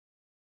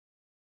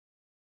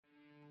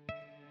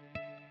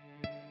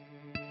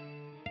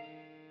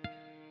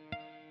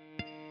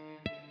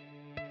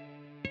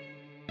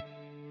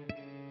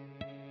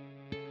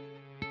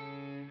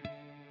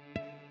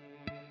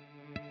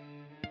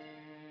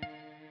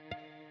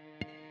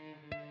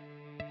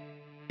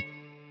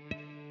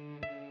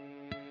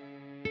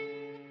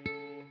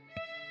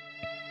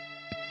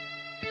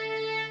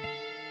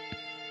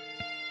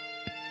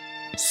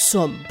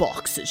Some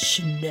boxes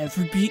should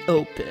never be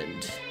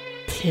opened.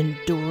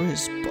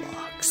 Pandora's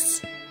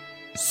box.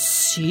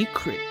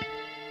 Secret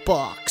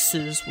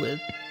boxes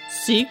with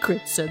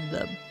secrets in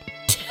them.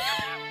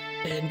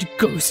 And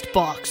ghost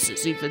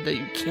boxes, even though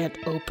you can't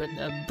open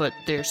them, but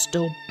they're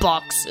still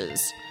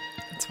boxes.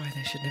 That's why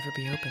they should never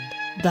be opened.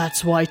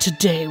 That's why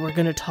today we're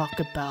going to talk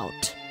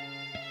about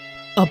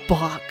a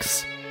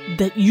box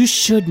that you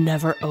should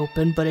never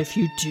open, but if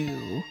you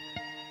do,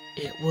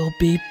 it will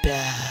be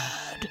bad.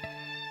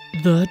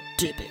 The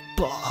Dybbuk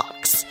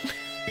box.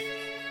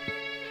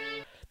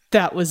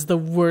 That was the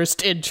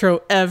worst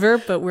intro ever,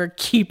 but we're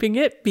keeping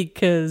it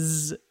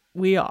because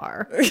we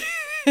are.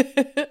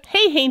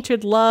 Hey,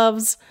 Hainted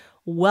Loves.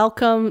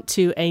 Welcome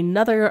to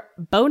another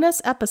bonus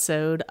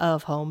episode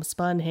of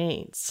Homespun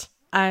Haints.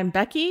 I'm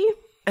Becky.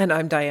 And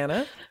I'm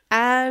Diana.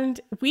 And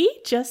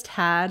we just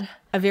had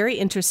a very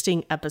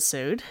interesting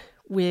episode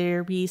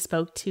where we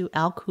spoke to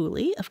Al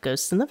Cooley of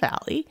Ghosts in the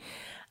Valley.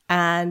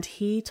 And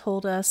he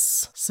told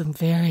us some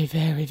very,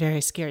 very,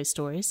 very scary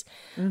stories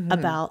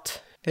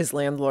about his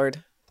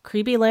landlord.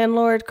 Creepy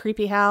landlord,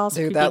 creepy house.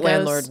 Dude, creepy that ghost.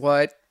 landlord,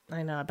 what?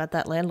 I know, I bet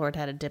that landlord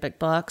had a Dybbuk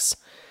box.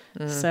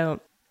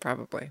 So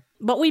Probably.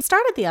 But we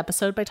started the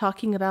episode by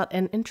talking about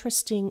an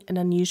interesting and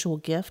unusual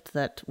gift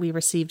that we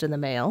received in the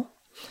mail.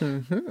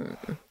 A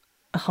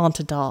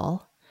haunted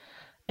doll.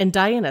 And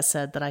Diana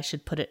said that I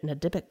should put it in a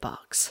Dybbuk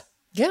box.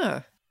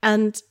 Yeah.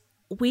 And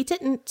we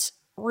didn't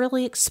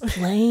really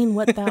explain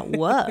what that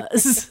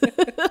was.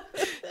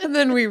 And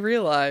then we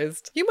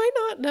realized you might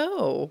not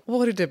know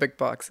what a Dybbuk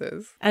box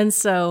is. And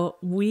so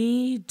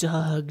we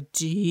dug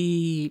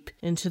deep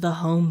into the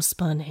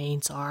Homespun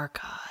Haints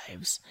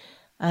archives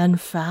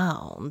and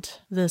found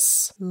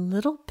this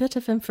little bit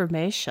of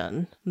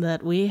information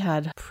that we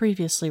had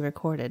previously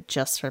recorded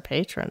just for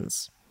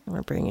patrons.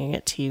 We're bringing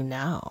it to you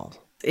now.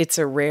 It's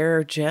a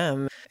rare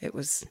gem. It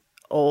was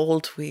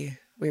old. We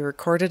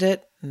recorded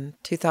it in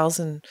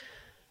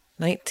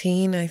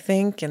 2019, I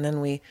think, and then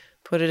we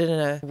put it in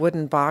a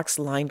wooden box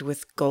lined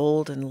with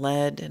gold and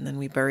lead, and then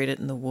we buried it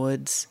in the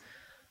woods.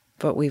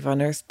 But we've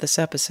unearthed this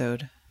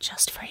episode.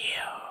 Just for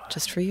you.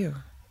 Just for you.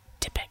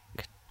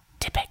 Dybbuk,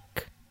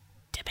 Dybbuk,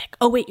 Dybbuk.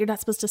 Oh, wait, you're not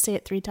supposed to say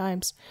it 3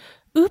 times.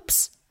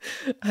 Oops.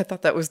 I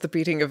thought that was the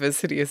beating of his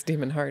hideous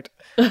demon heart.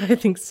 I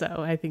think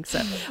so.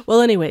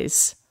 Well,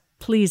 anyways,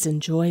 please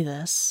enjoy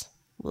this.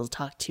 We'll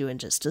talk to you in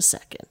just a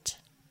second.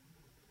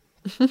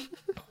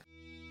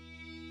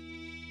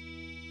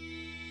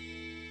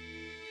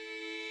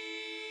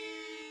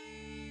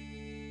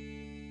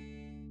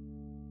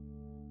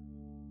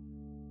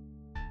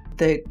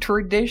 The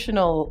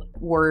traditional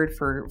word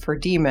for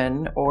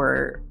demon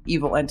or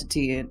evil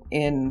entity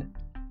in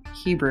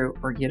Hebrew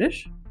or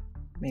Yiddish,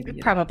 maybe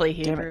Yiddish. Probably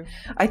Hebrew.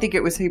 I think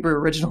it was Hebrew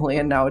originally,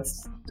 and now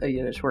it's a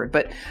Yiddish word.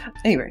 But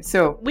anyway,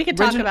 so we could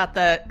talk about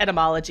the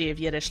etymology of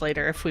Yiddish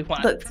later if we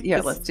want. Let's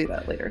do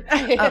that later.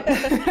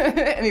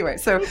 Anyway,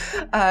 so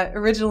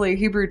originally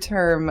Hebrew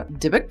term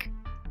Dybbuk,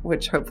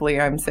 which hopefully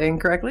I'm saying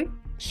correctly.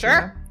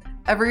 Sure.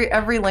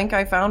 Every link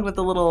I found with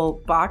the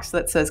little box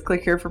that says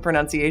click here for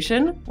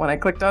pronunciation, when I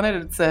clicked on it,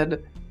 it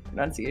said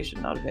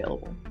pronunciation not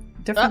available.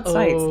 Different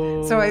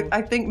sites. So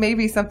I think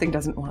maybe something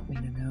doesn't want me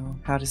to know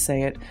how to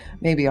say it.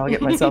 Maybe I'll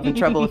get myself in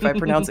trouble if I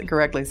pronounce it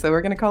correctly. So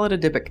we're going to call it a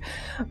Dybbuk.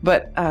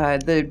 But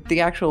the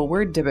actual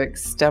word Dybbuk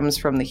stems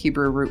from the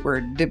Hebrew root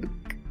word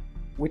Dybbuk,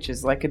 which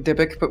is like a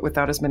Dybbuk but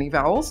without as many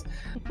vowels,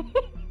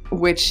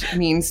 which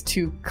means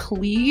to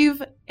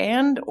cleave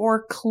and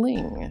or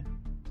cling.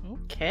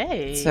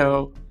 Okay.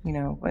 So, you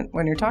know,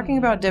 when you're talking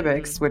about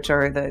Dybbuks, which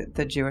are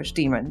the Jewish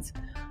demons,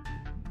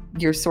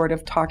 you're sort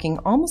of talking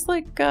almost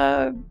like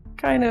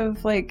kind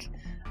of like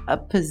a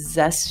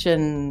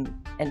possession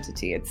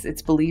entity.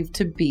 It's believed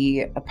to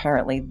be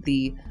apparently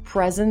the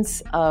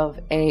presence of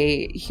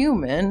a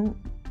human,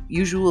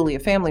 usually a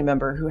family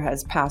member who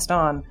has passed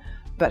on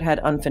but had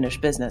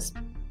unfinished business,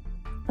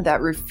 that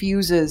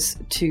refuses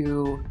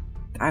to,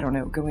 I don't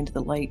know, go into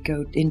the light,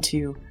 go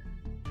into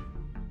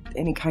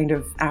any kind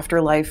of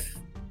afterlife,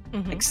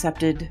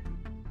 accepted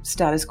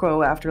status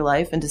quo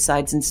afterlife, and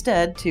decides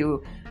instead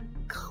to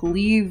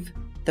cleave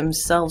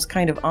themselves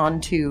kind of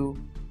onto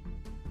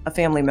a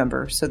family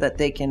member so that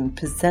they can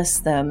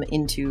possess them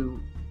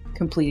into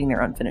completing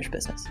their unfinished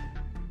business.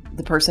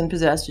 The person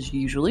possessed is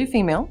usually a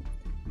female,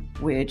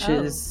 which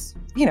is,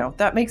 you know,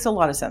 that makes a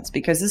lot of sense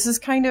because this is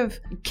kind of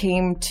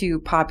came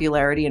to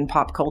popularity in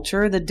pop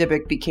culture. The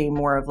Dybbuk became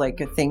more of like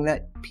a thing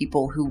that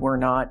people who were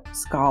not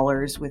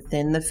scholars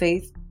within the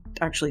faith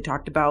actually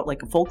talked about,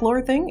 like a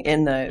folklore thing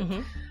in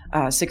the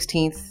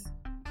 16th,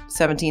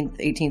 17th,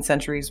 18th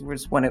centuries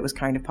was when it was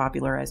kind of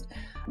popularized,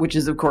 which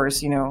is, of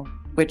course, you know,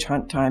 witch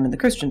hunt time in the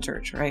Christian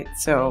church, right?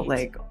 So,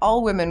 like,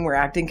 all women were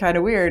acting kind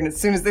of weird, and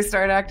as soon as they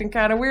start acting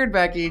kind of weird,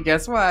 Becky,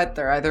 guess what?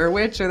 They're either a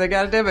witch or they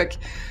got a Dybbuk.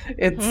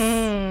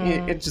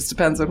 It just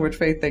depends on which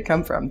faith they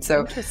come from.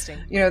 So, interesting.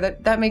 You know,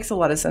 that makes a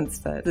lot of sense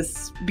that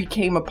this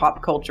became a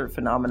pop culture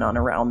phenomenon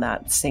around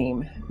that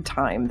same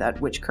time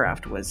that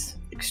witchcraft was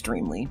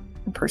extremely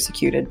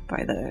persecuted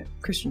by the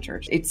Christian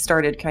church. It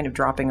started kind of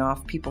dropping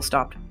off. People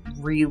stopped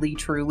really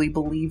truly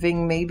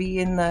believing maybe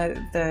in the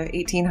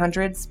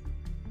 1800s.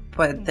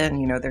 But then,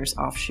 you know, there's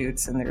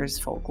offshoots and there's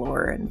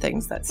folklore and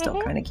things that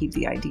still kind of keep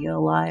the idea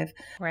alive.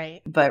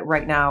 Right. But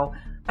right now,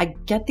 I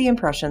get the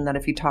impression that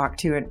if you talk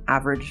to an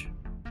average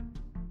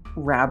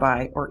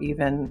rabbi or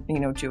even, you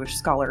know, Jewish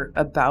scholar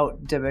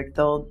about Dybbuk,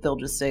 they'll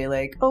just say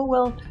like, oh,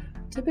 well,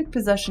 Dybbuk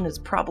possession is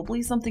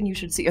probably something you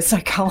should see a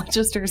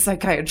psychologist or a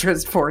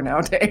psychiatrist for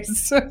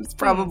nowadays. It's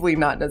probably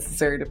not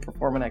necessary to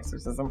perform an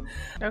exorcism.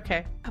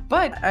 Okay.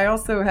 But I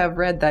also have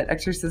read that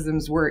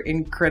exorcisms were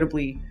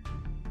incredibly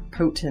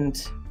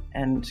potent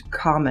and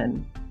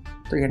common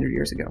 300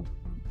 years ago.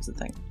 That's the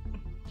thing.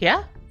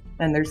 Yeah.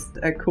 And there's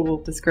a cool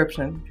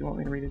description if you want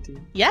me to read it to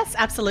you. Yes,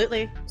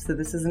 absolutely. So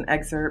this is an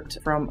excerpt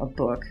from a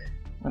book.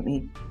 Let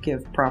me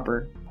give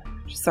proper...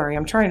 Sorry,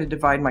 I'm trying to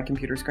divide my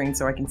computer screen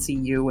so I can see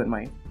you and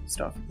my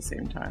stuff at the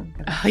same time.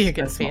 Oh, you're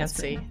getting That's small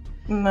fancy. screen.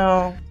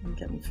 No, I'm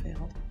getting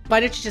failed. Why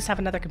don't you just have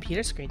another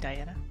computer screen,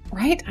 Diana?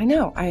 Right? I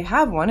know. I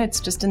have one. It's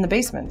just in the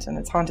basement and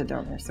it's haunted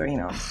down there. So, you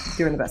know, I'm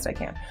doing the best I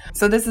can.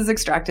 So this is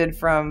extracted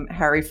from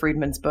Harry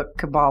Friedman's book,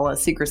 Kabbalah,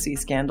 Secrecy,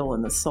 Scandal,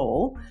 and the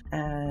Soul.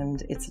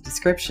 And it's a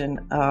description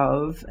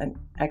of an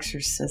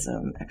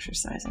exorcism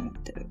exercising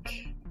a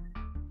Dybbuk.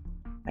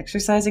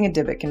 Exorcising a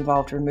Dybbuk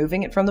involved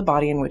removing it from the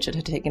body in which it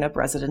had taken up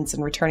residence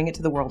and returning it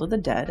to the world of the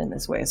dead. In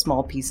this way, a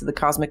small piece of the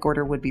cosmic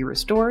order would be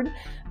restored.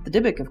 The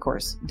Dybbuk, of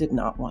course, did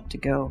not want to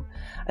go.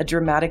 A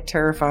dramatic,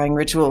 terrifying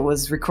ritual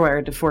was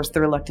required to force the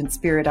reluctant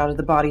spirit out of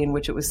the body in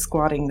which it was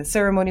squatting. The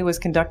ceremony was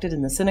conducted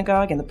in the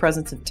synagogue in the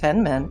presence of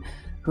 10 men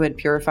who had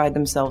purified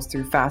themselves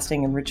through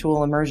fasting and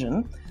ritual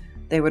immersion.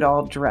 They would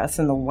all dress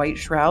in the white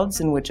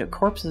shrouds in which a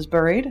corpse is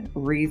buried,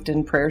 wreathed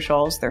in prayer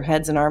shawls, their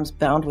heads and arms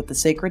bound with the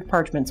sacred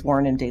parchments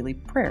worn in daily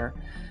prayer.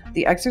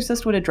 The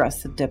exorcist would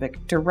address the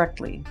Dybbuk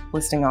directly,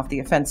 listing off the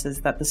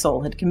offenses that the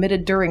soul had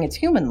committed during its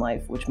human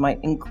life, which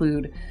might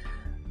include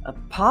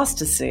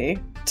apostasy,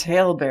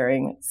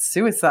 tale-bearing,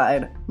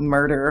 suicide,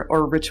 murder,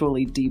 or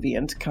ritually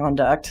deviant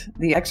conduct.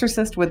 The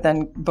exorcist would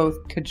then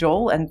both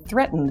cajole and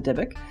threaten the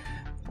Dybbuk,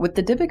 with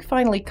the Dybbuk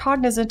finally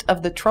cognizant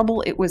of the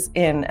trouble it was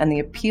in and the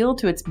appeal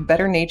to its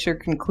better nature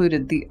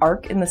concluded, the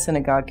ark in the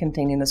synagogue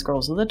containing the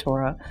scrolls of the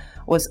Torah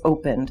was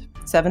opened.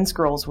 7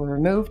 scrolls were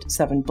removed,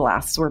 7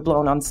 blasts were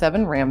blown on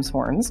 7 ram's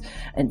horns,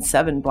 and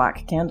 7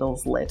 black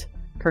candles lit.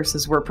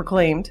 Curses were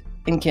proclaimed,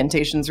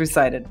 incantations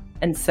recited,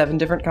 and 7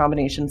 different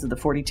combinations of the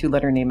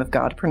 42-letter name of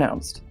God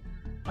pronounced.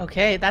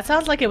 Okay, that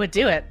sounds like it would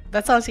do it.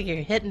 That sounds like you're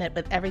hitting it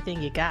with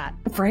everything you got.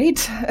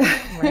 Right?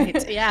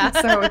 Right, yeah.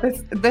 So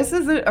this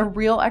is a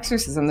real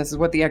exorcism. This is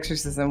what the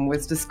exorcism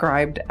was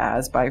described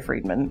as by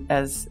Friedman,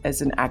 as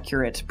an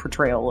accurate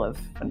portrayal of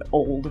an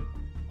old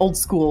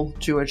school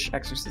Jewish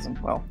exorcism.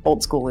 Well,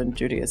 old school in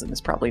Judaism is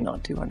probably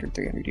not 200,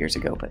 300 years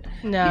ago, but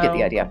No. you get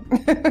the idea.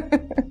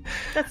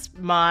 That's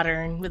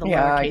modern with a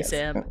Yeah, I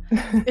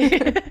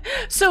lowercase m.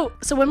 So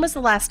when was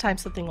the last time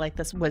something like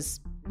this was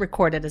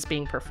recorded as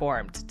being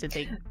performed? Did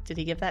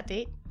he give that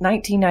date?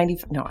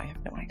 1990. No, I have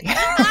no idea.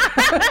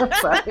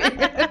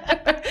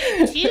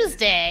 Sorry.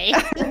 Tuesday.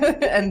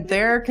 And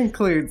there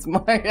concludes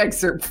my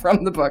excerpt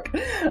from the book.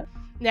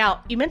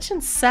 Now, you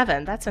mentioned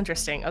 7. That's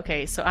interesting.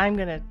 Okay, so I'm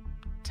going to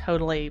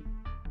totally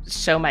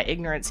show my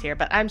ignorance here,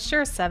 but I'm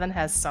sure 7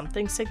 has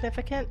something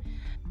significant,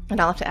 and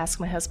I'll have to ask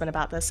my husband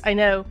about this. I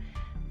know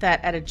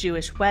that at a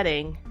Jewish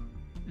wedding,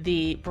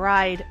 the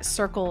bride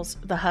circles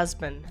the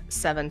husband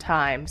 7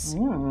 times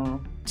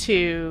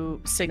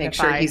to signify... Make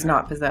sure he's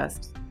not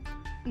possessed.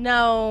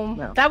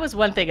 No, that was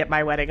one thing at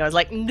my wedding. I was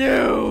like,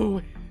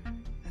 no!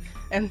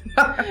 And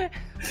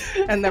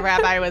the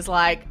rabbi was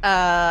like,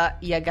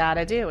 you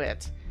gotta do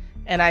it.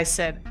 And I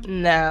said,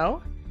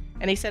 no.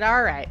 And he said,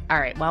 all right,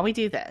 while we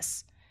do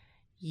this,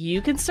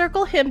 you can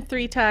circle him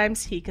 3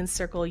 times, he can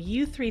circle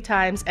you 3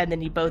 times, and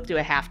then you both do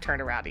a half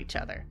turn around each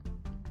other.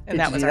 And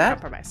that was our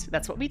compromise.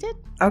 That's what we did.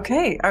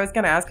 Okay. I was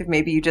going to ask if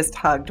maybe you just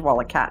hugged while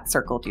a cat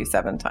circled you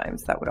 7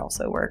 times. That would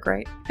also work,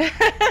 right?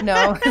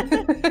 No.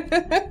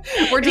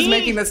 We're just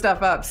making this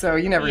stuff up, so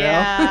you never know.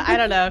 Yeah, I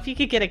don't know. If you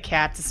could get a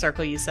cat to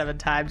circle you 7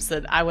 times,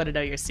 then I want to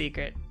know your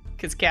secret.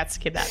 Because cats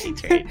cannot be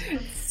trained.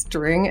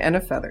 String and a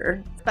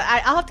feather. But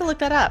I'll have to look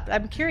that up.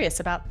 I'm curious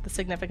about the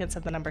significance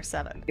of the number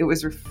 7. It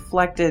was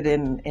reflected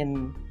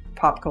in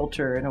pop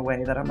culture in a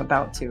way that I'm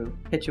about to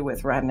hit you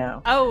with right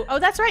now. Oh,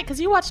 that's right, because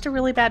you watched a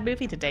really bad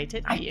movie today,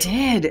 didn't you? I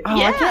did. Oh,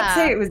 yeah. I can't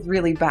say it was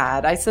really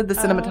bad. I said the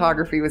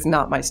cinematography was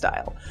not my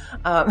style.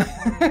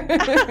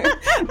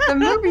 The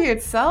movie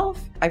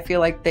itself, I feel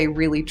like they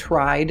really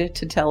tried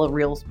to tell a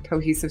real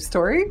cohesive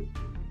story.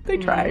 They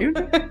tried.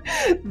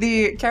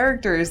 The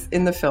characters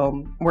in the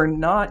film were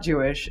not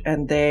Jewish,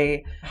 and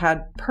they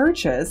had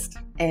purchased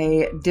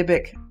a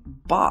Dybbuk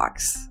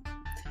box,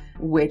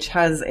 which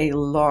has a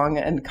long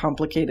and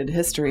complicated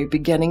history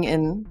beginning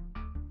in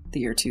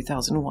the year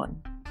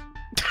 2001.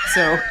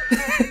 So,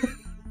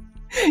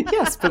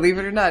 yes, believe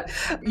it or not,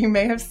 you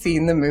may have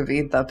seen the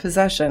movie The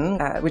Possession,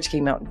 which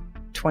came out in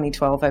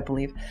 2012, I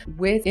believe.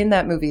 Within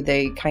that movie,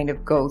 they kind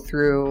of go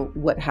through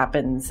what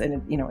happens,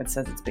 and it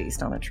says it's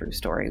based on a true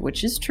story,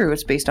 which is true.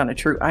 It's based on a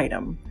true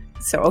item.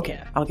 So, okay,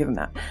 Yeah. I'll give him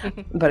that.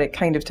 But it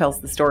kind of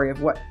tells the story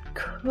of what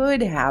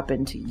could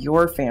happen to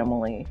your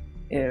family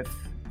if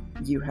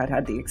you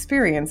had the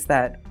experience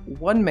that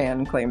one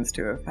man claims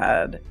to have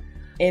had.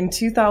 In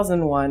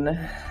 2001,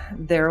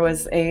 there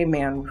was a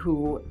man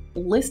who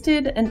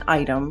listed an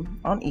item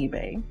on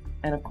eBay,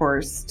 and of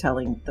course,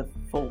 telling the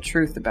full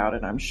truth about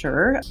it, I'm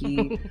sure.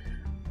 He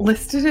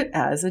listed it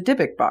as a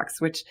Dybbuk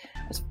box, which,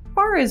 as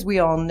far as we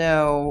all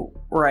know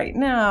right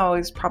now,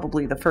 is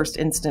probably the first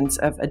instance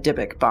of a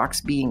Dybbuk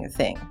box being a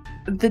thing.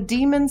 The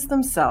demons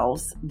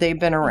themselves, they've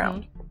been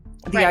around.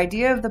 The Right.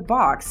 idea of the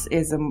box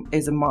is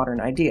a modern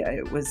idea.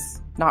 It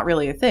was not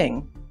really a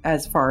thing,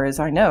 as far as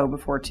I know,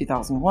 before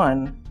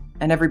 2001,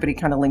 and everybody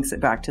kind of links it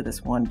back to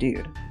this one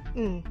dude.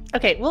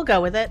 Okay, we'll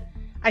go with it.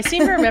 I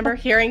seem to remember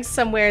hearing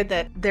somewhere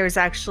that there's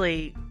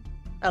actually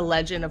a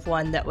legend of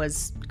one that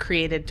was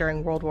created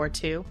during World War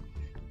II.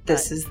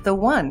 This is the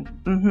one.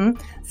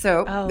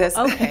 So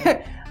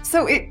okay.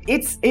 So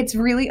it's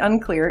really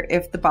unclear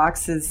if the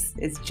box is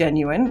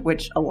genuine,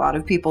 which a lot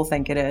of people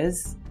think it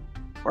is,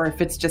 or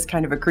if it's just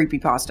kind of a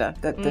creepypasta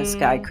that this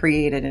guy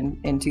created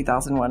in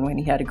 2001 when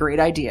he had a great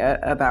idea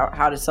about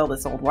how to sell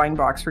this old wine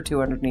box for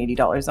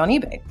 $280 on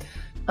eBay.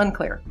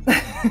 Unclear.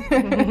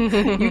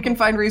 You can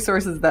find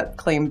resources that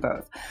claim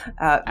both.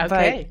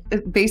 Okay.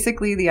 But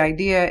basically the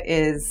idea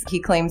is he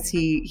claims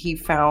he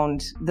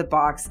found the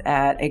box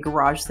at a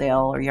garage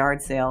sale or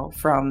yard sale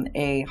from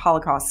a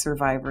Holocaust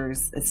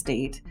survivor's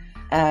estate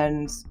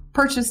and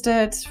purchased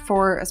it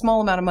for a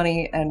small amount of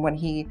money. And when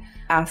he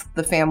asked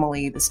the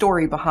family the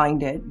story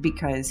behind it,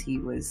 because he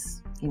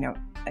was,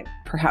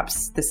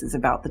 perhaps this is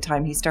about the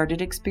time he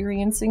started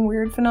experiencing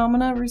weird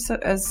phenomena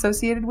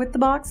associated with the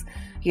box.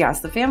 He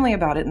asked the family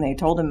about it, and they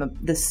told him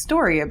this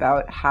story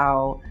about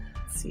how,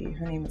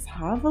 her name is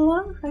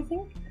Havala, I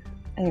think?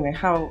 Anyway,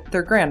 how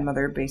their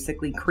grandmother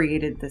basically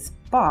created this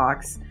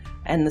box,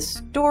 and the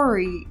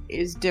story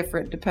is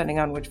different depending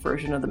on which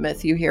version of the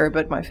myth you hear,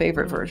 but my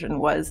favorite version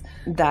was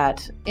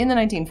that in the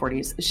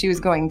 1940s, she was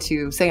going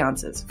to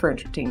seances for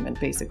entertainment,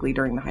 basically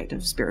during the height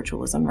of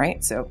spiritualism,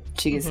 right? So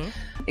she's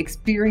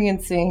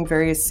experiencing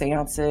various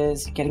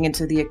seances, getting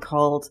into the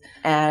occult,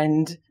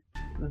 and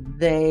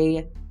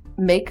they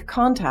make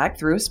contact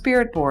through a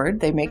spirit board.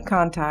 They make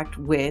contact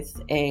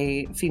with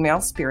a female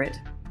spirit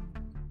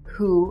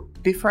who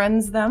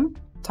befriends them,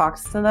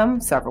 talks to them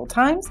several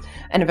times,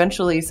 and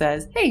eventually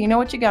says, hey, you know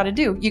what you got to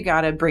do? You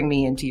got to bring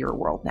me into your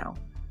world now.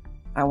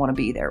 I want to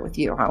be there with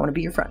you. I want to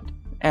be your friend.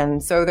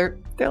 And so they're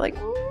like,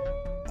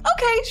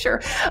 okay,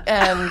 sure.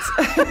 And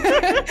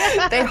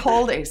they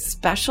hold a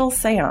special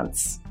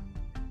seance.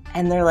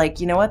 And they're like,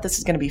 you know what? This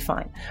is going to be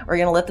fine. We're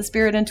going to let the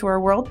spirit into our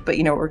world, but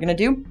you know what we're going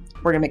to do?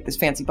 We're going to make this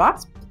fancy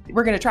box.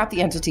 We're going to trap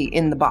the entity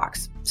in the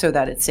box so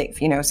that it's safe,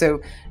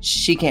 so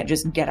she can't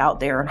just get out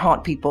there and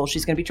haunt people.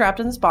 She's going to be trapped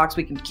in this box.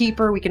 We can keep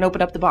her. We can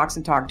open up the box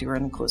and talk to her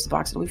and then close the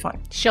box. It'll be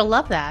fine. She'll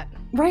love that.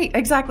 Right,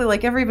 exactly.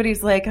 Like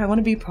everybody's like, I want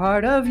to be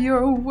part of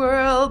your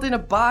world in a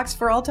box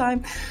for all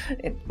time.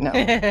 No.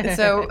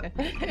 So,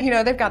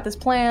 they've got this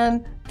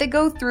plan. They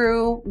go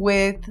through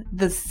with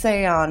the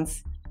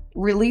seance,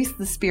 release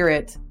the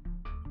spirit,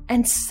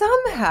 and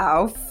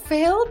somehow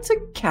fail to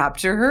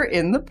capture her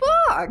in the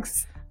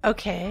box.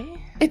 Okay.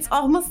 It's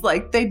almost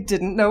like they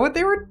didn't know what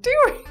they were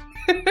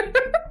doing.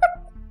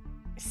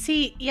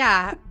 See,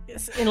 yeah,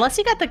 unless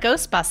you got the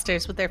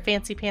Ghostbusters with their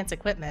fancy pants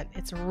equipment,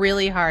 it's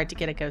really hard to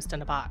get a ghost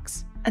in a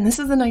box. And this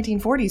is the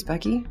 1940s,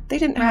 Becky. They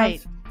didn't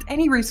have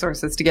any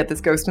resources to get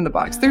this ghost in the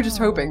box. No. They're just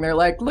hoping. They're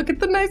like, look at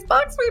the nice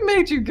box we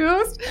made you,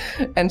 ghost.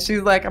 And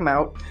she's like, I'm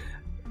out.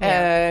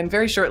 Yeah. And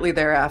very shortly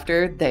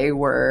thereafter, they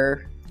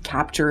were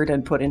captured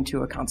and put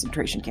into a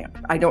concentration camp.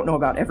 I don't know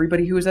about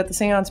everybody who was at the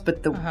seance,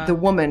 but the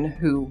woman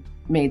who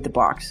made the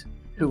box,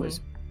 who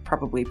was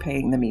probably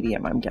paying the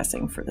medium, I'm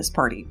guessing, for this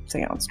party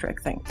seance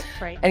trick thing.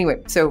 Right.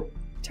 Anyway, so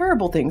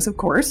terrible things, of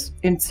course,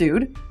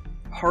 ensued.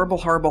 Horrible,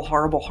 horrible,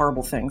 horrible,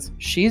 horrible things.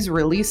 She's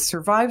released,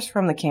 survives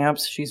from the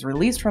camps. She's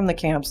released from the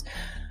camps,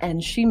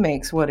 and she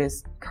makes what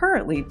is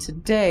currently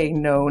today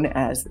known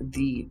as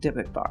the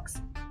Dybbuk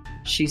box.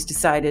 She's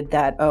decided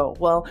that,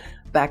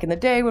 back in the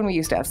day when we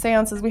used to have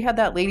seances, we had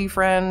that lady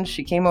friend.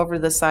 She came over to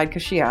this side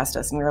because she asked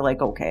us, and we were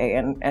like, okay.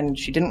 And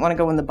she didn't want to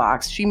go in the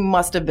box. She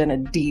must have been a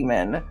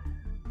demon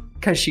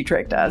because she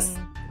tricked us,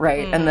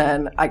 right? And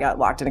then I got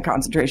locked in a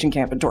concentration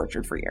camp and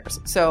tortured for years.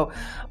 So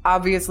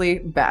obviously,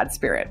 bad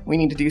spirit. We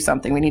need to do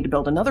something. We need to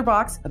build another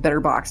box, a better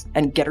box,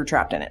 and get her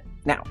trapped in it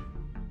now.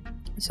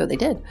 So they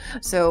did.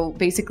 So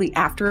basically,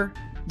 after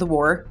the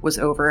war was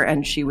over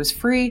and she was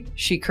free,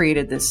 she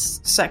created this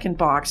second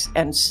box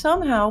and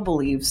somehow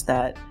believes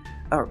that,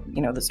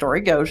 the story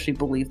goes, she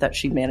believed that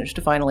she managed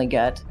to finally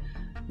get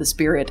the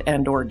spirit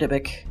and or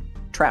Dybbuk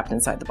trapped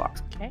inside the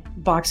box. Okay.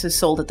 Box is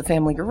sold at the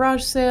family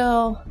garage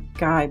sale.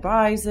 Guy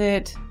buys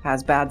it,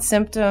 has bad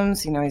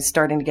symptoms. He's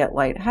starting to get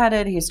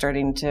lightheaded. He's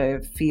starting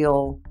to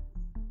feel,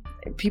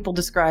 people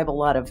describe a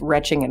lot of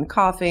retching and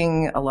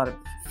coughing, a lot of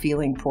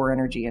feeling poor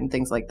energy and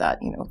things like that.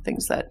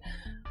 Things that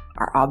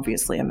are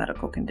obviously a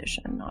medical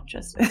condition, not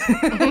just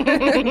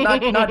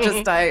not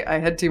just I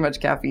had too much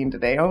caffeine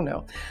today. Oh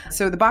no.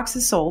 So the box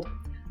is sold.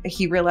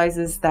 He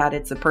realizes that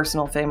it's a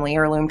personal family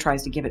heirloom,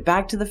 tries to give it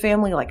back to the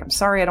family. Like, I'm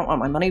sorry, I don't want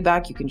my money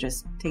back. You can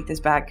just take this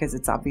back because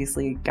it's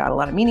obviously got a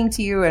lot of meaning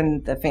to you.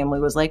 And the family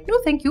was like, no,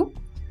 thank you.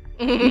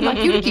 We'd like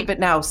you to keep it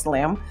now,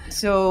 Slam.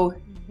 So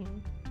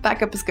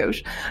back up a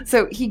skosh.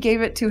 So he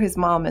gave it to his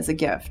mom as a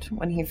gift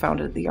when he found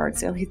it at the yard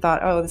sale. He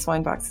thought, oh, this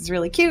wine box is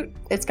really cute.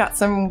 It's got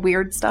some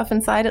weird stuff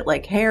inside it,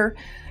 like hair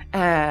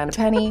and a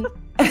penny.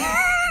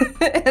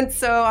 And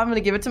so I'm going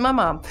to give it to my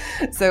mom.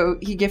 So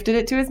he gifted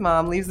it to his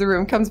mom, leaves the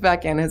room, comes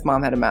back in. His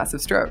mom had a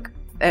massive stroke,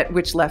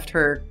 which left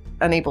her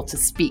unable to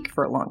speak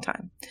for a long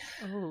time.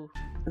 Oh.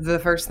 The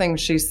first thing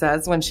she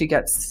says when she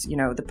gets,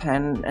 the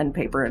pen and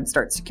paper and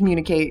starts to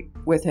communicate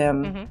with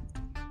him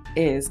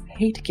is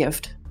hate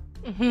gift.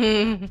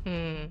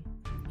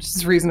 Which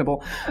is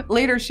reasonable.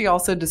 Later, she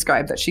also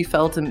described that she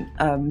felt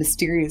a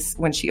mysterious,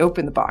 when she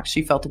opened the box,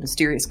 she felt a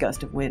mysterious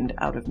gust of wind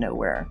out of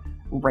nowhere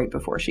right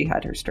before she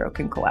had her stroke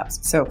and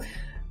collapsed. So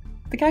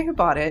the guy who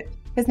bought it,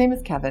 his name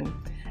is Kevin.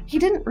 He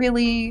didn't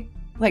really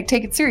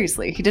take it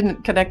seriously. He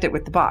didn't connect it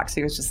with the box.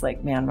 He was just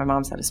like, man, my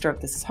mom's had a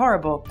stroke. This is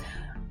horrible.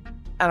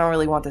 I don't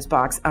really want this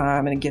box.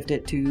 I'm going to gift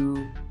it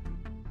to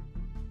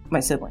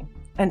my sibling.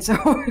 And so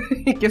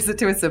he gives it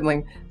to his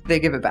sibling. They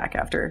give it back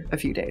after a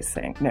few days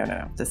saying,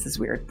 no, this is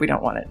weird. We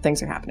don't want it.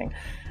 Things are happening.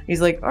 He's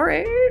like, all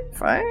right,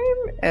 fine.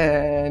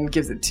 And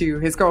gives it to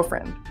his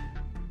girlfriend,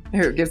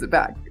 who gives it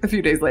back a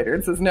few days later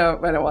and says, no,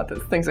 I don't want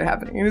this. Things are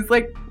happening. And he's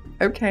like,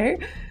 okay.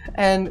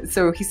 And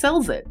so he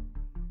sells it.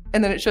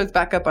 And then it shows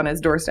back up on his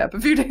doorstep a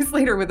few days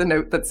later with a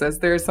note that says,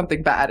 there's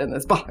something bad in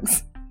this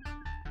box.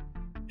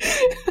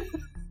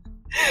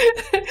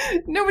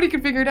 Nobody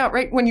can figure it out,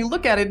 right? When you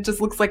look at it, it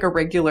just looks like a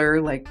regular,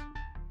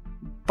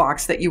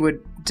 box that you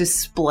would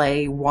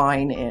display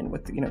wine in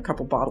with, a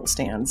couple bottle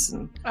stands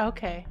and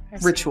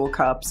ritual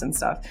cups and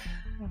stuff.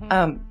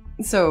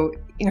 So,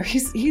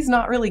 he's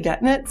not really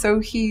getting it. So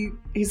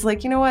he's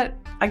like, you know what?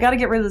 I got to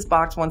get rid of this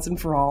box once and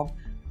for all.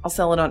 I'll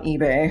sell it on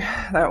eBay.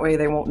 That way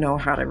they won't know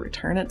how to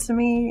return it to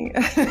me.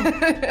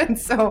 And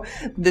so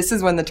this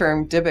is when the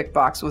term Dybbuk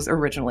box was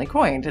originally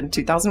coined. In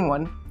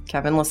 2001,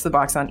 Kevin lists the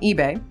box on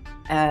eBay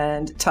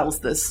and tells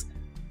this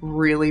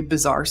really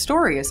bizarre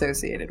story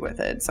associated with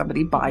it.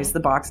 Somebody buys the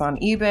box on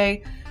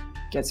eBay,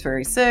 gets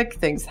very sick,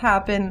 things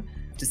happen,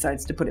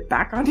 decides to put it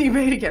back on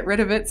eBay to get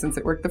rid of it since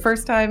it worked the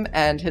first time,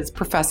 and his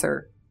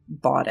professor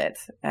bought it,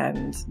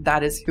 and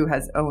that is who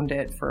has owned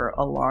it for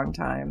a long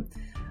time.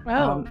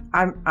 Oh.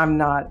 I'm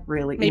not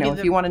really,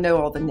 if you want to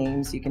know all the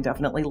names, you can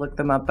definitely look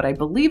them up, but I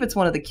believe it's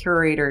one of the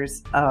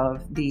curators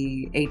of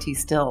the A.T.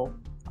 Still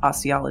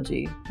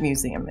Osteology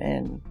Museum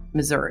in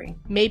Missouri.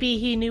 Maybe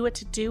he knew what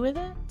to do with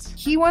it?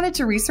 He wanted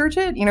to research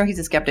it. He's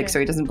a skeptic, so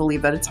he doesn't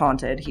believe that it's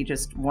haunted. He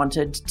just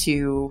wanted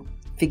to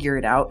figure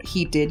it out.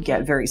 He did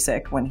get very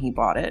sick when he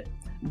bought it,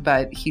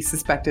 but he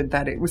suspected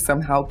that it was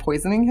somehow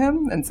poisoning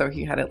him, and so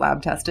he had it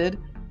lab tested.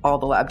 All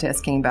the lab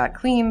tests came back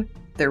clean.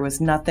 There was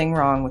nothing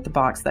wrong with the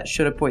box that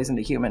should have poisoned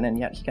a human, and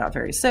yet he got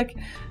very sick.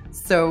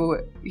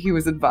 So he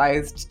was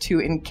advised to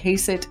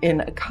encase it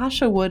in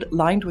acacia wood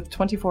lined with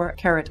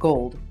 24-karat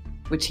gold,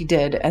 which he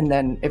did, and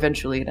then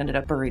eventually it ended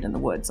up buried in the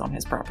woods on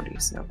his property.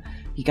 So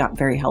he got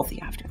very healthy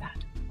after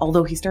that.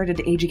 Although he started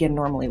to age again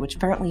normally, which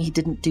apparently he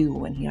didn't do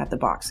when he had the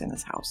box in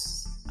his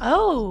house.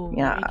 Oh,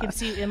 yeah. You can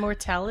see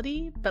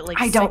immortality, but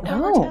I don't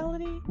know.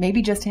 Immortality?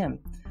 Maybe just him.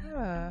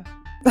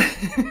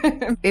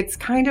 It's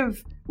kind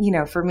of,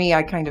 for me,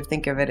 I kind of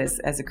think of it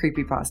as a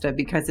creepypasta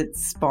because it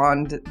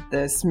spawned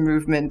this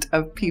movement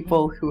of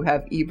people who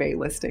have eBay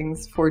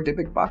listings for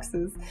Dybbuk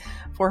boxes.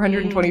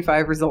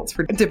 425 results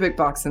for Dybbuk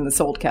box in the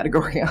sold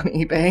category on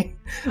eBay.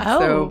 Oh,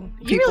 so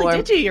you really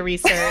did do your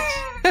research.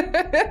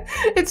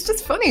 It's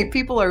just funny.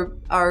 People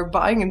are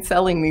buying and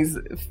selling these,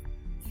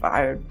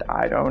 I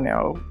don't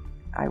know.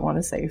 I want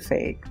to say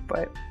fake,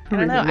 but who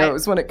even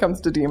knows when it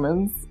comes to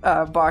demons?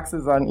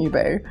 Boxes on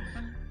eBay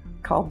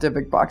called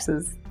Dybbuk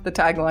boxes. The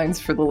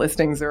taglines for the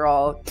listings are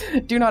all,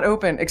 do not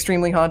open,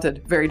 extremely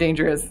haunted, very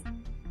dangerous,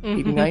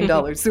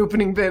 $89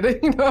 opening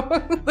bid,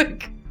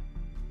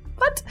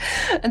 what?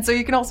 And so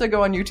you can also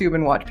go on YouTube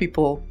and watch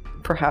people,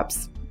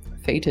 perhaps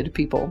fated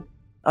people,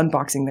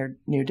 unboxing their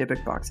new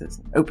Dybbuk boxes,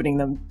 opening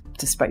them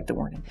despite the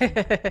warning.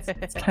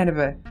 It's kind of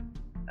a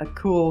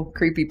cool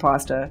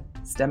creepypasta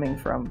stemming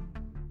from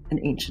an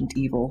ancient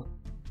evil.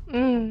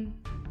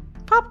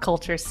 Pop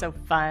culture is so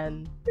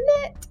fun.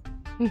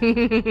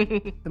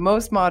 The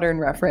most modern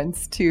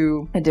reference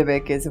to a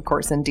Dybbuk is, of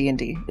course, in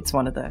D&D. It's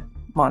one of the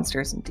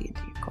monsters in D&D,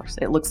 of course.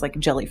 It looks like a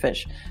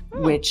jellyfish,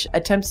 which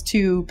attempts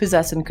to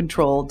possess and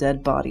control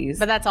dead bodies.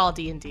 But that's all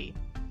D&D.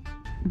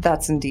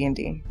 That's in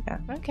D&D, yeah.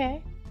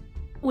 Okay.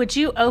 Would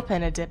you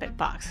open a Dybbuk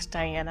box,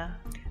 Diana?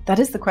 That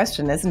is the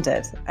question, isn't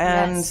it?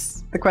 And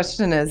yes. The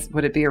question is,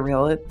 would it be a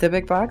real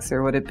Dybbuk box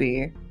or would it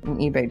be an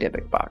eBay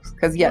Dybbuk box?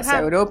 Because yes,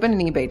 I would open an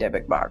eBay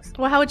Dybbuk box.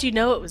 Well, how would you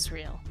know it was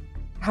real?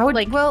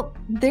 Well,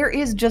 there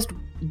is just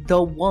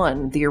the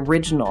one, the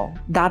original,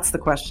 that's the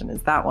question.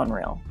 Is that one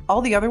real?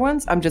 All the other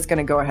ones, I'm just going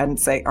to go ahead and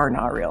say are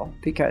not real,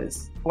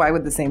 because why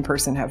would the same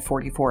person have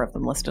 44 of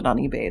them listed on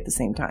eBay at the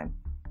same time?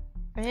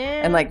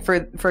 And like,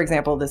 for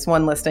example, this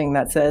one listing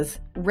that says,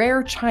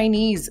 rare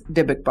Chinese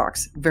Dybbuk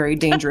box, very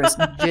dangerous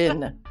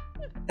gin.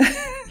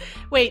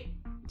 Wait,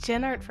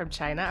 gin aren't from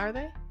China, are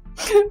they?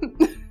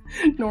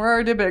 Nor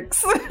are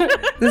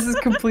Dybbuks. This is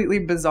completely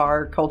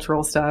bizarre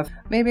cultural stuff.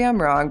 Maybe I'm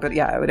wrong, but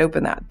yeah, I would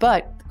open that.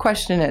 But the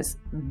question is,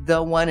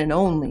 the one and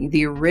only,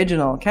 the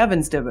original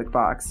Kevin's Dybbuk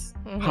box,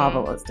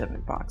 Pavlo's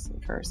Dybbuk box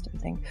at first, I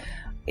think,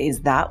 is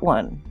that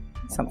one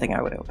something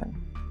I would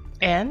open?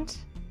 And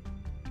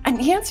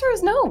the answer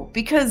is no,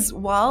 because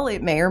while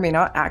it may or may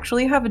not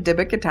actually have a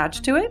Dybbuk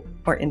attached to it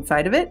or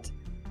inside of it,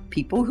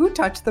 people who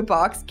touch the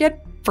box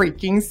get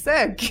freaking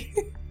sick.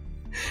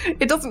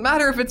 It doesn't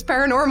matter if it's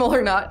paranormal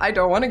or not. I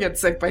don't want to get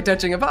sick by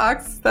touching a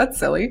box. That's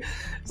silly.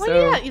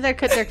 Well, yeah,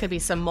 there could be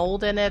some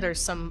mold in it or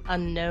some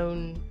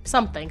unknown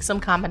something, some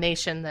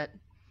combination that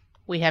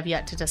we have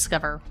yet to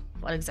discover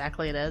what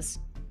exactly it is.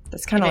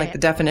 That's kind of like the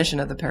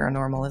definition of the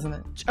paranormal, isn't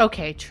it?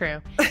 Okay,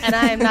 true. And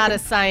I am not a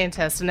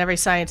scientist, and every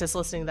scientist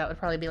listening to that would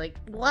probably be like,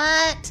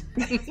 what?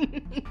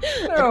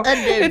 No,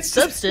 unknown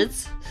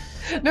substance.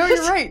 No,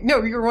 you're right.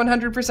 No, you're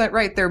 100%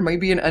 right. There may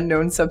be an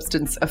unknown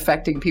substance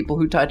affecting people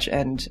who touch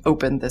and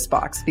open this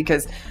box,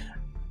 because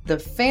the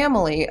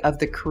family of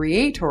the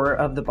creator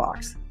of the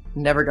box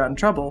never got in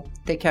trouble.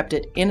 They kept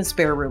it in a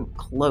spare room,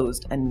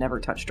 closed, and never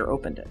touched or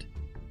opened it.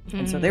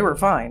 And so they were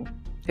fine.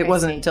 It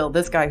wasn't until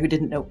this guy who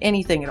didn't know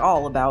anything at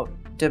all about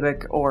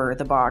Dybbuk or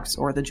the box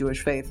or the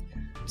Jewish faith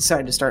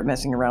decided to start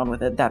messing around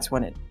with it. That's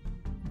when it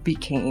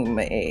became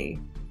a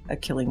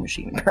killing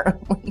machine,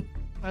 apparently.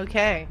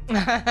 Okay.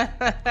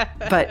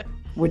 But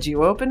would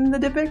you open the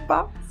Dybbuk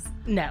box?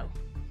 No.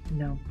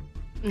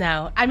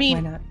 No. I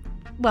mean, why not?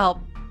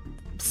 Well,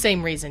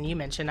 same reason you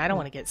mentioned. I don't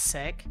want to get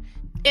sick.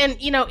 And,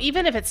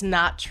 even if it's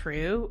not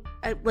true,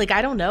 I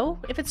don't know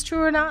if it's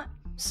true or not.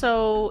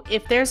 So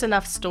if there's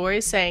enough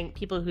stories saying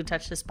people who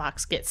touch this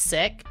box get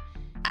sick,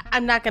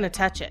 I'm not going to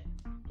touch it.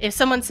 If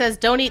someone says,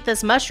 don't eat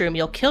this mushroom,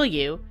 you'll kill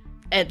you,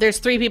 and there's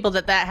 3 people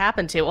that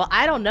happened to, well,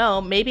 I don't know.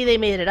 Maybe they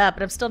made it up,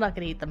 but I'm still not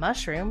going to eat the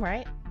mushroom,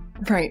 right?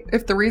 Right.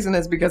 If the reason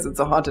is because it's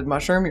a haunted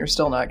mushroom, you're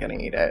still not going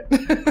to eat it.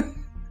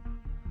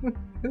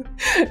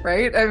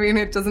 Right? I mean,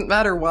 it doesn't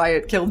matter why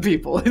it killed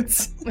people.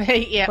 It's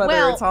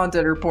whether it's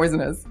haunted or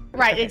poisonous.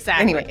 Right,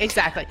 exactly. Anyway.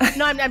 Exactly.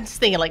 No, I'm just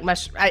thinking like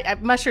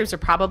mushrooms are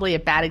probably a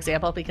bad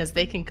example because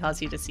they can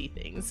cause you to see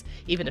things,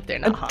 even if they're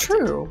not haunted.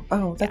 True.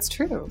 Oh, that's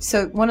true.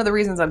 So one of the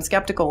reasons I'm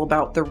skeptical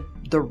about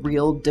the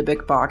real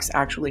Dybbuk box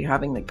actually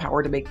having the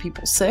power to make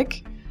people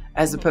sick,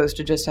 as opposed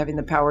to just having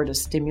the power to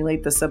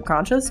stimulate the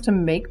subconscious to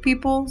make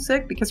people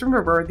sick, because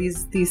remember,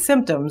 these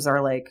symptoms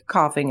are like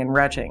coughing and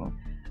retching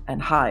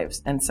and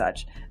hives and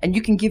such. And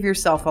you can give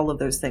yourself all of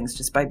those things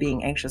just by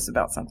being anxious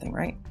about something,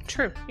 right?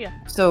 True, yeah.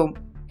 So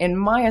in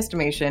my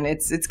estimation,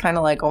 it's kind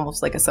of like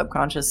almost like a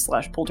subconscious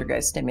 /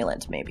 poltergeist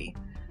stimulant, maybe.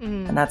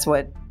 And that's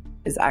what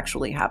is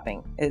actually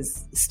happening,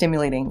 is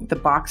stimulating. The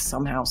box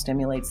somehow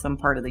stimulates some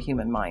part of the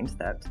human mind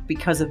that,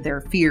 because of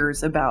their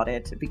fears about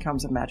it, it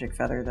becomes a magic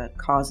feather that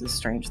causes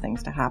strange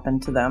things to happen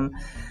to them.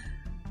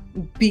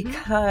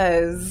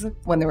 Because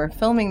when they were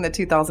filming the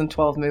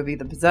 2012 movie,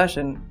 The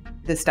Possession,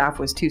 the staff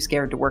was too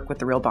scared to work with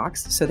the real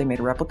box, so they made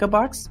a replica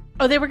box.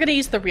 Oh, they were going to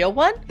use the real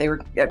one? They were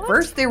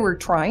first they were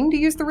trying to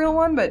use the real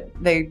one, but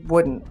they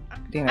wouldn't.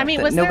 I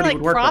mean, was there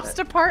like props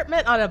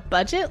department on a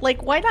budget?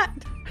 Like, why not?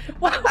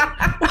 Why?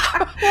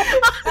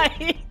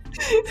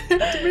 To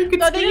make it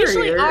no, they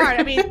usually aren't.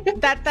 I mean,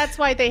 that's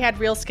why they had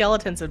real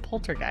skeletons in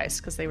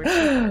Poltergeist, because they were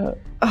cheaper.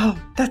 Oh,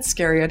 that's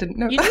scary. I didn't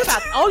know. You knew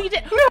about? Oh, you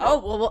did? No.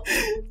 Oh, well.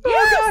 Yes.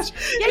 Oh gosh!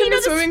 Yeah, in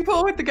the swimming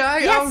pool with the guy.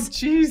 Yes. Oh,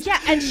 jeez. Yeah,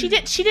 and she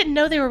didn't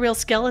know they were real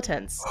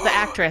skeletons. The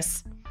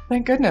actress.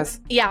 Thank goodness.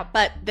 Yeah,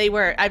 but they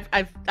were.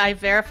 I've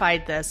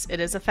verified this. It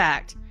is a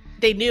fact.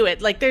 They knew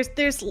it. Like,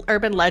 there's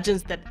urban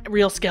legends that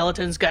real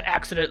skeletons got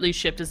accidentally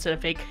shipped instead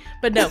of fake.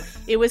 But no,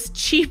 it was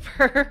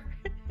cheaper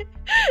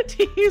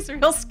to use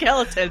real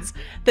skeletons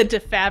than to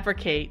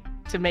fabricate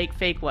to make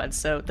fake ones.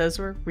 So those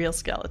were real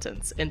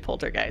skeletons in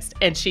Poltergeist.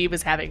 And she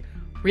was having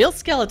real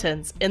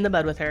skeletons in the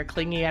mud with her,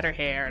 clinging at her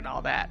hair and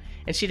all that.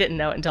 And she didn't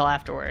know it until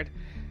afterward.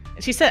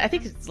 And she said, I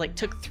think it's like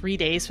took 3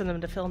 days for them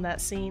to film that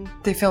scene.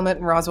 They film it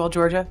in Roswell,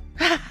 Georgia?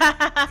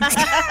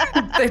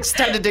 They just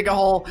had to dig a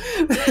hole.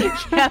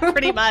 Yeah,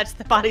 pretty much.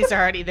 The bodies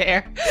are already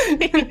there.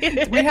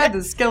 We had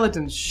the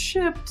skeletons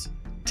shipped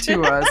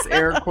to us,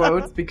 air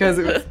quotes, because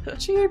it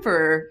was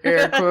cheaper,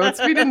 air quotes.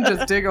 We didn't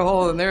just dig a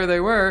hole and there they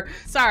were.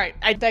 Sorry,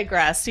 I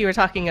digress. You were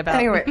talking about...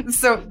 Anyway,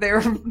 so they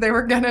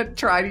were going to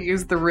try to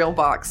use the real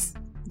box,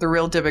 the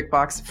real Dybbuk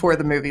box for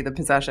the movie The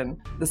Possession.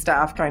 The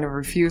staff kind of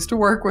refused to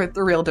work with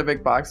the real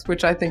Dybbuk box,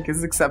 which I think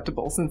is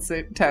acceptable since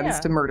it tends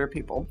to murder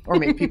people or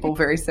make people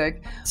very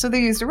sick. So they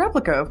used a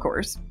replica, of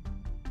course.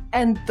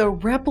 And the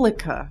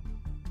replica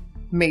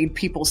made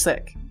people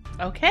sick.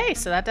 Okay,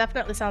 so that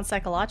definitely sounds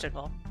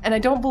psychological. And I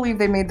don't believe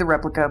they made the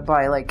replica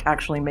by like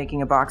actually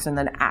making a box and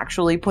then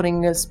actually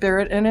putting a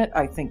spirit in it.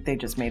 I think they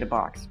just made a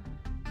box.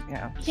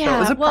 Yeah. So it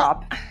was a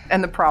prop,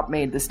 and the prop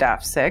made the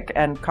staff sick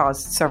and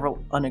caused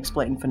several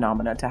unexplained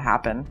phenomena to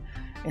happen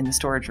in the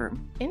storage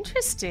room.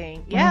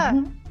 Interesting. Yeah.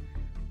 Mm-hmm.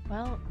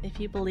 Well, if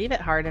you believe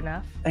it hard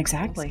enough.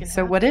 Exactly.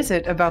 So what is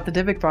it about the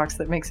Dybbuk box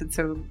that makes it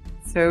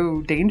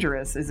so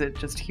dangerous? Is it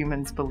just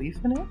humans' belief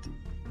in it?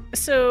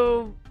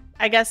 So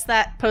I guess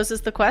that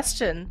poses the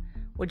question,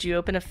 would you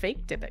open a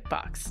fake Dybbuk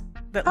box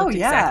that looked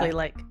exactly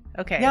like...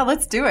 Okay. Yeah,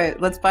 let's do it.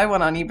 Let's buy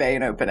one on eBay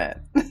and open it.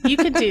 You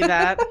could do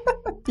that.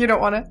 You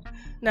don't want to?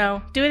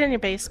 No, do it in your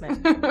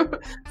basement.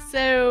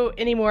 So,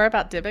 any more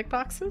about Dybbuk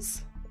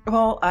boxes?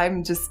 Well,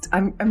 I'm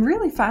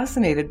really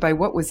fascinated by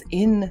what was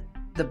in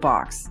the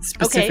box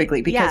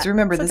specifically, because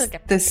remember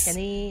this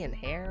penny and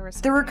hair or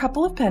something. There were a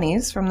couple of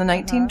pennies from the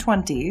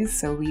 1920s,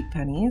 so wheat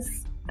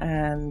pennies,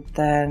 and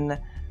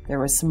then there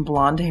was some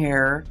blonde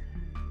hair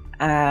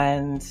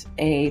and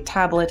a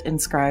tablet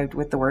inscribed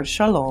with the word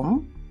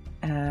shalom,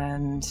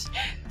 and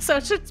so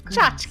it's just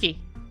tchotchke.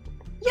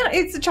 Yeah,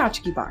 it's a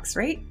tchotchke box,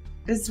 right?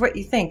 Is what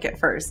you think at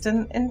first,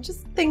 and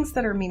just things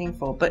that are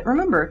meaningful. But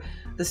remember,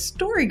 the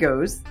story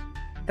goes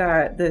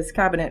that this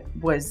cabinet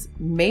was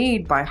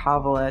made by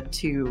Havala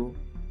to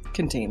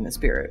contain the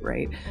spirit,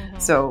 right? Mm-hmm.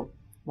 So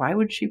why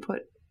would she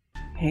put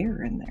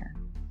hair in there?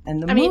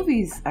 And the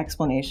movie's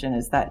explanation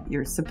is that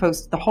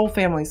the whole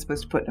family's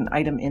supposed to put an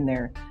item in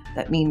there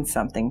that means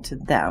something to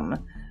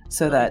them,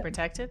 so that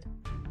protected.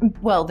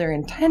 Well, their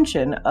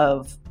intention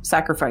of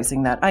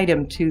sacrificing that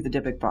item to the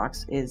Dybbuk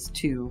box is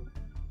to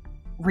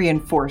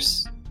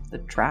reinforce the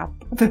trap,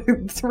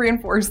 to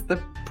reinforce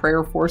the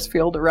prayer force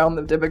field around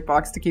the Dybbuk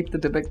box to keep the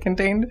Dybbuk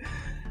contained.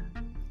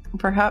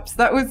 Perhaps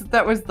that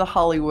was the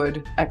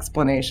Hollywood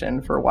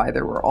explanation for why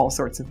there were all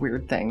sorts of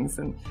weird things.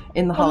 And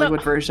in the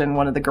Hollywood version,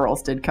 one of the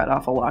girls did cut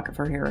off a lock of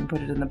her hair and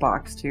put it in the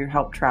box to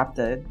help trap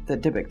the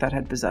Dybbuk that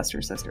had possessed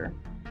her sister.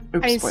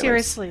 Oops, I mean,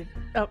 seriously.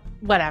 Oh,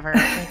 whatever.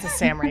 It's a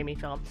Sam Raimi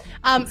film.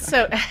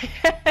 So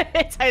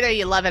it's either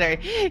you love it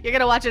or you're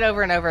going to watch it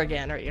over and over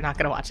again, or you're not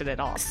going to watch it at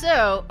all.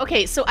 So,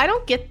 okay, so I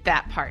don't get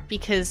that part,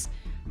 because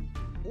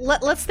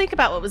let's think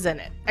about what was in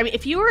it. I mean,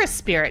 if you were a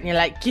spirit and you're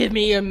like, give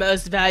me your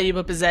most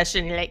valuable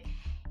possession, you're like,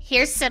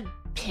 here's some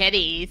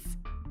pennies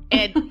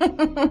and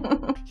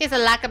here's a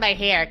lock of my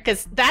hair,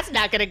 because that's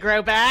not going to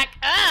grow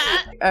back.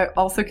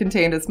 Also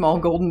contained a small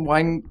golden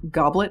wine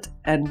goblet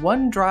and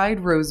one dried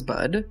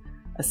rosebud,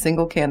 a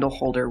single candle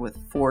holder with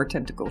 4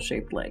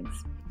 tentacle-shaped legs.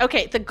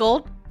 Okay, the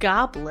gold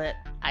goblet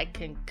I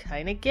can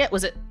kind of get.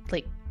 Was it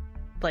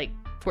like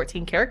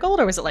 14 karat gold,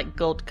 or was it like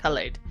gold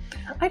colored?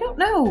 I don't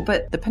know,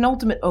 but the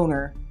penultimate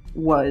owner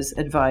was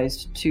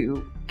advised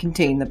to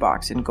contain the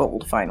box in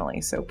gold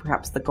finally, so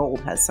perhaps the gold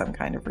has some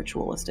kind of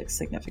ritualistic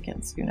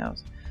significance. Who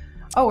knows?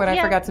 Oh, and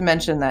I forgot to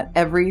mention that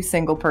every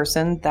single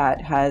person that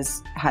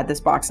has had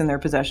this box in their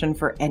possession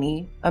for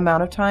any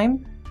amount of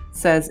time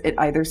says it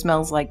either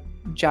smells like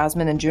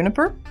jasmine and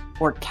juniper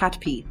or cat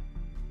pee,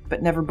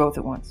 but never both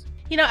at once.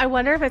 You know, I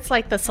wonder if it's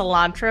like the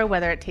cilantro,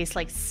 whether it tastes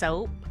like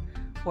soap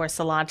or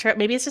cilantro.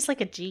 Maybe it's just like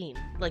a gene.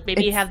 Like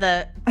maybe you have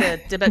the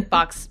Dybbuk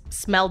box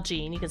smell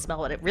gene. You can smell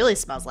what it really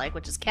smells like,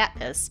 which is cat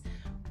piss,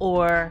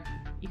 or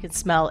you can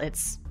smell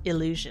its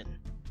illusion.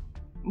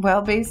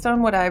 Well, based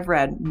on what I've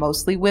read,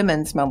 mostly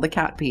women smelled the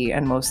cat pee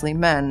and mostly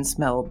men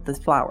smelled the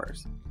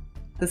flowers.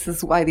 This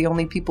is why the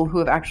only people who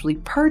have actually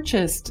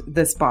purchased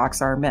this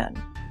box are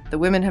men. The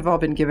women have all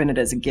been given it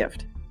as a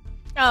gift.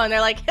 Oh, and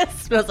they're like, it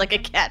smells like a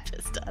cat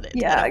pissed on it.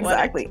 Yeah,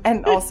 exactly.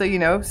 And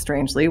also,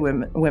 strangely,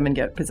 women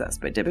get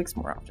possessed by Dybbuks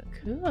more often.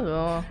 Cool.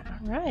 All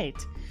right.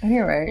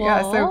 Anyway,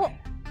 so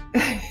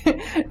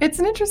it's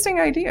an interesting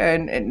idea.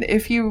 And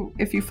if you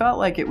felt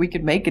like it, we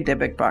could make a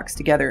Dybbuk box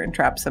together and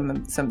trap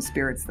some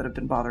spirits that have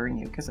been bothering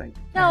you. Because I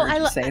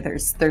heard you say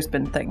there's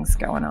been things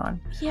going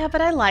on. Yeah,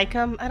 but I like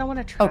them. I don't want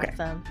to trap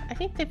them. I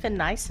think they've been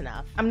nice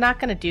enough. I'm not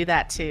going to do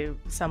that to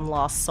some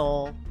lost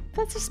soul.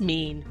 That's just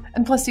mean.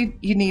 And plus, you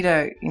need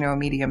a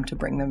medium to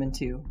bring them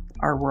into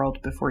our world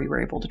before you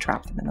were able to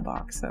trap them in the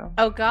box. So.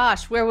 Oh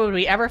gosh, where would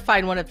we ever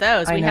find one of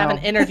those? We haven't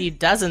interviewed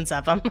dozens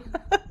of them.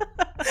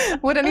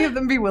 Would any of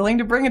them be willing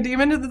to bring a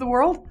demon into the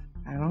world?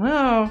 I don't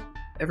know.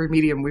 Every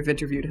medium we've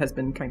interviewed has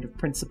been kind of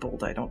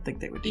principled. I don't think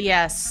they would.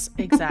 Yes,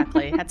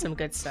 exactly. Had some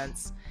good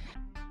sense.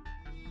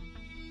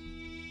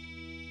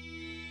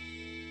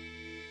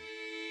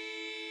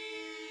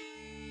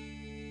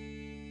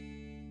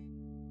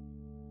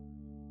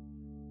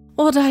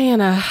 Well,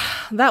 Diana,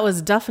 that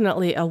was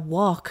definitely a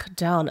walk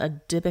down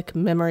a Dybbuk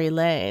memory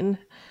lane.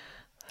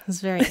 It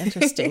was very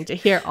interesting to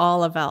hear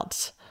all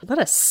about what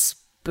a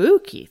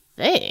spooky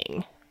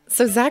thing.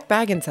 So Zach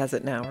Baggins has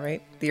it now,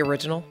 right? The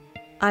original?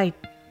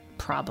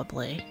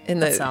 Probably.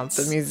 In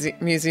the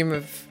Museum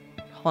of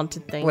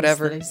Haunted Things.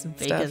 Whatever. That is in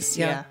Vegas, stuff.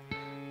 Yeah.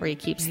 Where he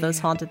keeps those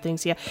haunted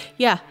things.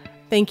 Yeah.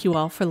 Thank you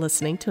all for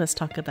listening to us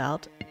talk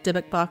about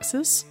Dybbuk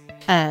boxes.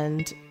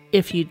 And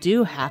if you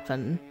do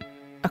happen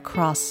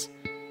across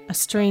a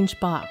strange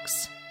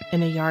box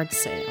in a yard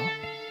sale,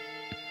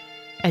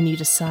 and you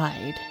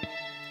decide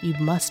you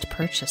must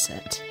purchase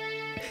it.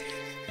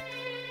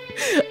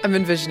 I'm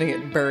envisioning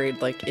it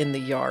buried like in the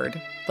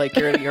yard. Like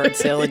you're at a yard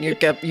sale and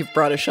you've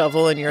brought a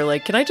shovel and you're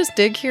like, can I just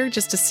dig here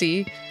just to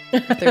see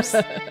if there's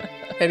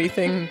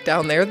anything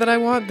down there that I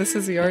want? This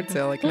is a yard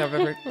sale. I can have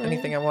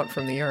anything I want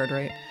from the yard,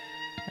 right?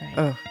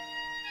 Oh,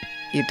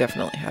 you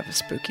definitely have a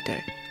spooky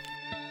day.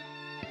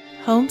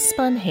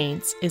 Homespun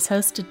Haints is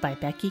hosted by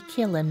Becky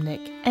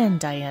Kielimnik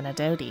and Diana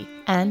Doty,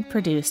 and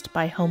produced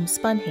by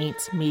Homespun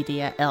Haints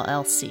Media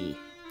LLC.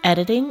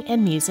 Editing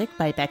and music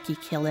by Becky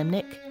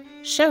Kielimnik.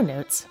 Show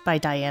notes by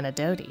Diana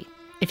Doty.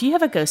 If you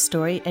have a ghost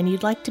story and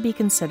you'd like to be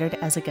considered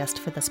as a guest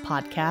for this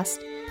podcast,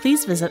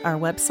 please visit our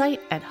website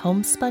at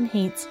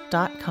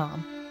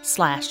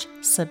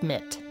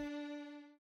homespunhaints.com/submit.